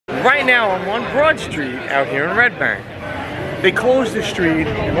Right now I'm on Broad Street out here in Red Bank. They closed the street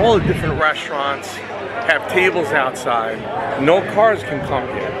and all the different restaurants have tables outside. No cars can come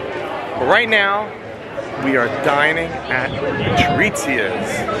here. But right now, we are dining at Patrizia's.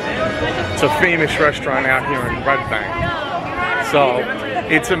 It's a famous restaurant out here in Red Bank. So,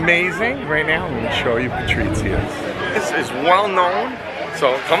 it's amazing. Right now, I'm going to show you Patrizia's. This is well known,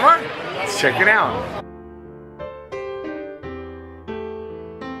 so come on, let's check it out.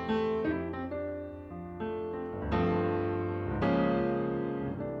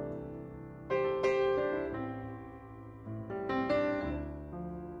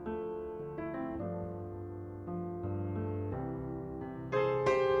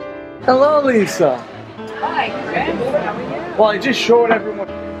 Hello, Lisa. Hi, Chris. How are you? Well, I just showed everyone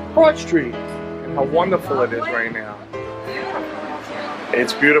Broad Street and how wonderful it is right now.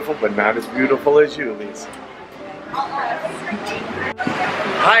 It's beautiful, but not as beautiful as you, Lisa.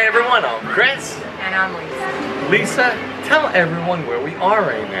 Hi, everyone. I'm Chris. And I'm Lisa. Lisa, tell everyone where we are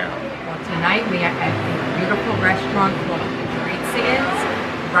right now. Well, tonight we are at a beautiful restaurant called Patrizia's,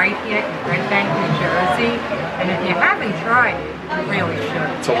 right here in Red Bank, New Jersey. And if you haven't tried it, you really should.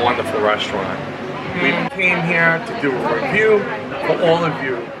 It's a wonderful restaurant. We came here to do a review for all of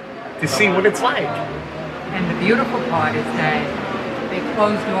you to see what it's like. And the beautiful part is that they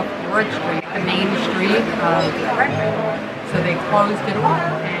closed off Broad Street, the main street of Red Bank. So they closed it off,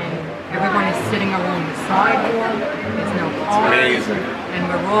 and everyone is sitting along the sidewalk. There's no cars. It's amazing. And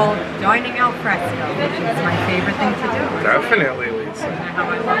we're all dining al fresco, which is my favorite thing to do. Definitely, Lisa. You know how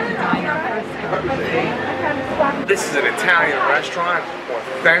I love to dine al fresco. This is an Italian restaurant,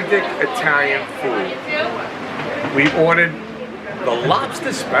 authentic Italian food. We ordered the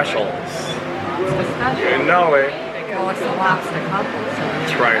lobster specials. You know it. They call us the lobster couple.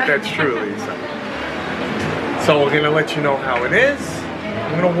 That's right, that's true, Lisa. So we're going to let you know how it is.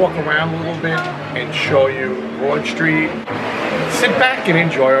 I'm going to walk around a little bit and show you Broad Street. Sit back and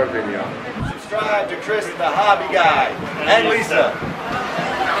enjoy our video. Subscribe to Chris the Hobby Guy and Lisa.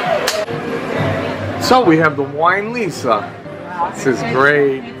 So we have the wine Lisa. This is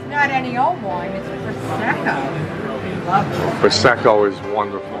great. It's not any old wine, it's Prosecco. We love it. Prosecco is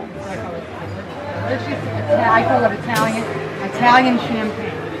wonderful. Prosecco is delicious. I call it Italian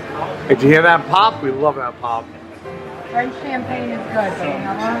champagne. Did you hear that pop? We love that pop. French champagne is good, but you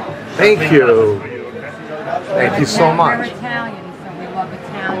know what? Thank you. Thank you so much. We're Italian, so we love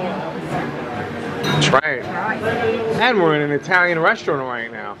Italian Prosecco. That's right. Right. And we're in an Italian restaurant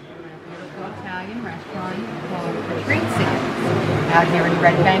right now. Beautiful Italian restaurant called Patrizia out here in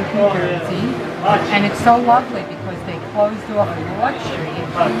Red Bank, New Jersey. And it's so lovely because they closed off Broad Street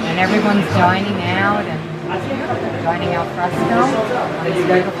and everyone's dining out and it's beautiful. Dining al fresco on this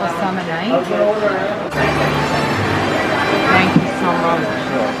beautiful summer night. Thank you so much.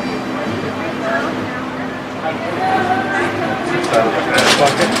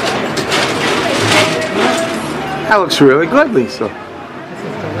 That looks really good, Lisa. This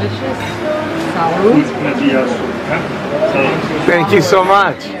is delicious. Salud. Thank you so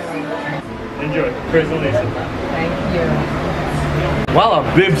much. Enjoy. Chris and Lisa. Thank you. Well,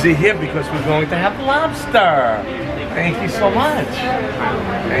 our bibs are here because we're going to have lobster. Thank you so much.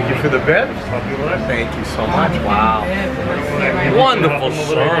 Thank you for the bibs. Thank you so much. Wow. Wonderful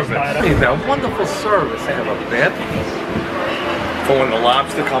service. Hey, now, wonderful service. They have a bib for when the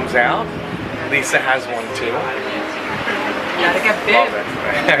lobster comes out. Lisa has one too. You gotta get big. Love it.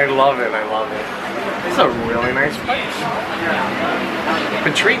 I love it. I love it. It's a really nice place.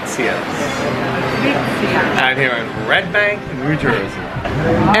 Patrizia's. Out here in Red Bank, New Jersey.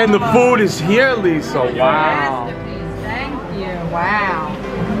 And the food is here, Lisa. Wow. Thank you. Wow.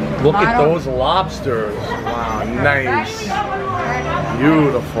 Look at those lobsters. Wow, nice.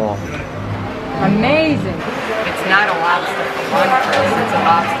 Beautiful. Amazing. It's not a lobster for one person, it's a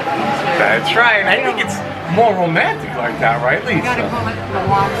lobster for two. That's right. I think it's more romantic like that, right, Lisa? You gotta call it the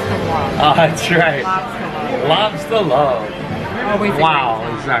lobster love. Oh, that's right. Lobster love. Lobster love. Wow,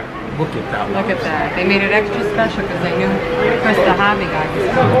 exactly. Look at that. Look at that. They made it extra special because they knew Chris the Hobby Guy was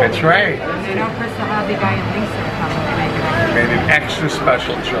coming. That's right. And they know Chris the Hobby Guy and Lisa are coming. They make it extra. Made it extra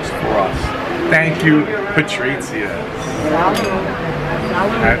special just for us. Thank you, Patrizia. Salud.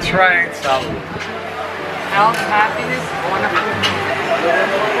 Salud. That's right. Salud. Health, happiness, wonderful.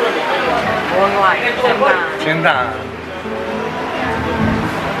 Long life. Chindan.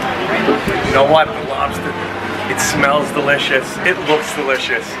 You know what? The lobster, it smells delicious. It looks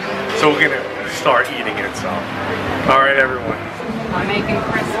delicious. So we're going to start eating it. So, all right, everyone. I'm making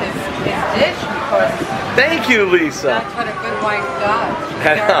Chris his dish because thank you, Lisa. That's what a good wife does.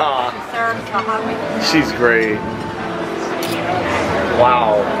 She serves the hubby. She's great.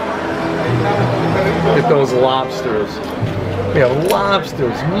 Wow. Look at those lobsters. We have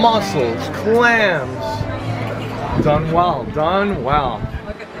lobsters, mussels, clams. Done well, done well.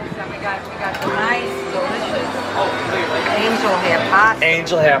 Look at this. And we got nice, delicious angel hair pasta.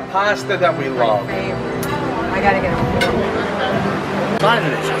 Angel hair pasta that we love. I gotta get it. Size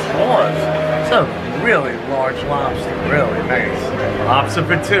of its claws. It's a really large lobster, really nice. Lobster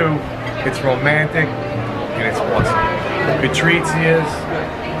for two. It's romantic and it's awesome. Patrizia's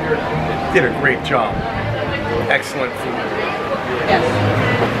did a great job. Excellent food. Yes.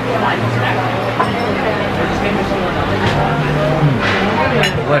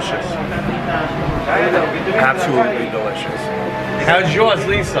 Delicious. Absolutely delicious. How's yours,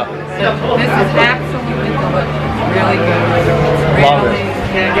 Lisa? This is absolutely delicious. Really good. Love it.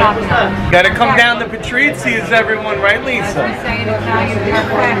 Really top-notch. Gotta come down to Patrizia's, everyone, right, Lisa? As we say in Italian,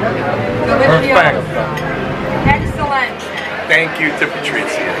 perfecto. Perfect. Excellent. Thank you to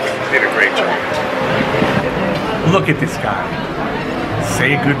Patrizia. Did a great job. Look at this guy.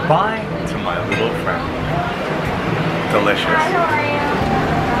 Say goodbye to my little friend. Delicious.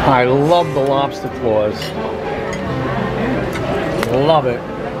 I love the lobster claws. Love it.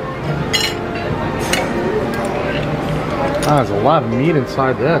 Ah, there's a lot of meat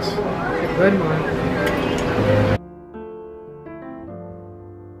inside this. Good one.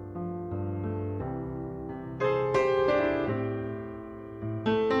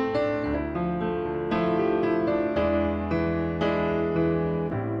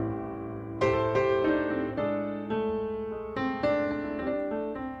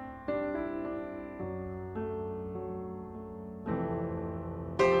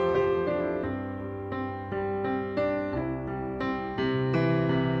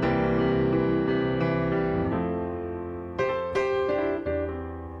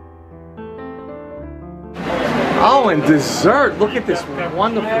 Oh, and dessert. Look at this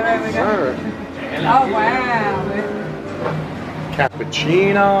wonderful dessert. Oh, wow.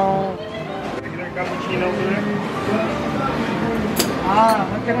 Cappuccino. Oh,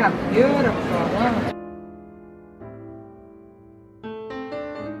 look at how beautiful. Look.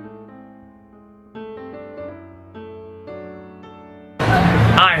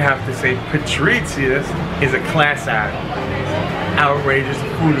 I have to say, Patrizia's is a class act. Outrageous. The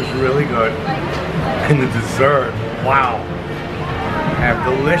food is really good. And the dessert, wow. I have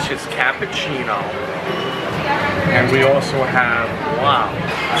delicious cappuccino. And we also have, wow,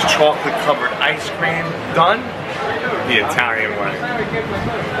 this chocolate covered ice cream done the Italian way.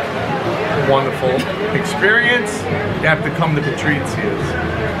 Wonderful experience. You have to come to Patrizia's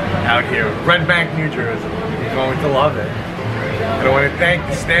out here in Red Bank, New Jersey. You're going to love it. And I want to thank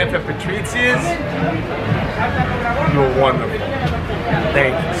the staff at Patrizia's. You were wonderful.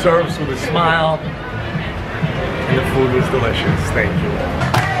 Thank you. Serves with a smile. And the food was delicious. Thank you.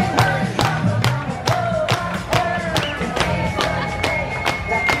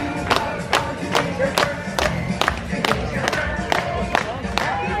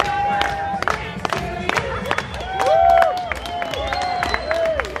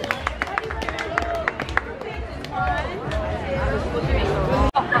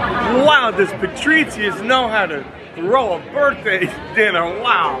 Wow, does Patrizia's know how to throw a birthday dinner?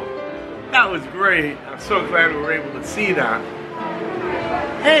 Wow. That was great. I'm so glad we were able to see that.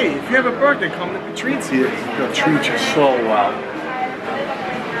 Hey, if you have a birthday, come to Patrizia's. They'll treat you so well.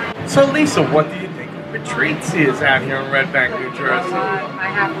 So Lisa, what do you think of Patrizia's out here in Red Bank, New Jersey?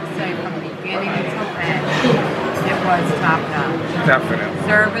 I have to say, from beginning until end, it was top-notch. Definitely.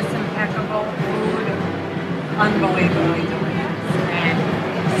 Service impeccable, food unbelievably delicious, and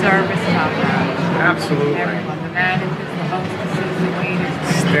service top-notch. Absolutely. Everyone, the managers, the hostesses, the waiters,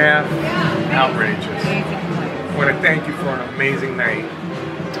 Staff, outrageous. amazing place. I want to thank you for an amazing night.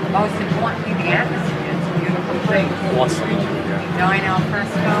 Most importantly, the atmosphere. It's a beautiful place. Awesome. You Yeah. dine al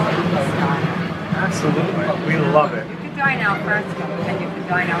fresco in style. Absolutely. We love it. You could dine al fresco, but then you could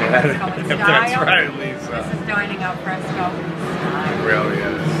dine al fresco in style. That's right, Lisa. This is dining al fresco in style. It really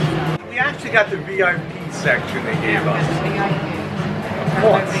is. We actually got the VIP section they gave us. VIP. Of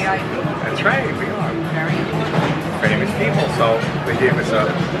course. VIP. That's right, we are. Very important. Famous people, so they gave us a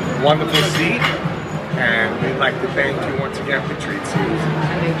wonderful seat, and we'd like to thank you once again for Patrizia's.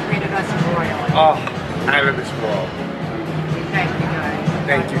 And they treated us royally. Oh, out of this world. Thank you guys.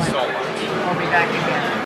 Thank you so much. We'll be back again.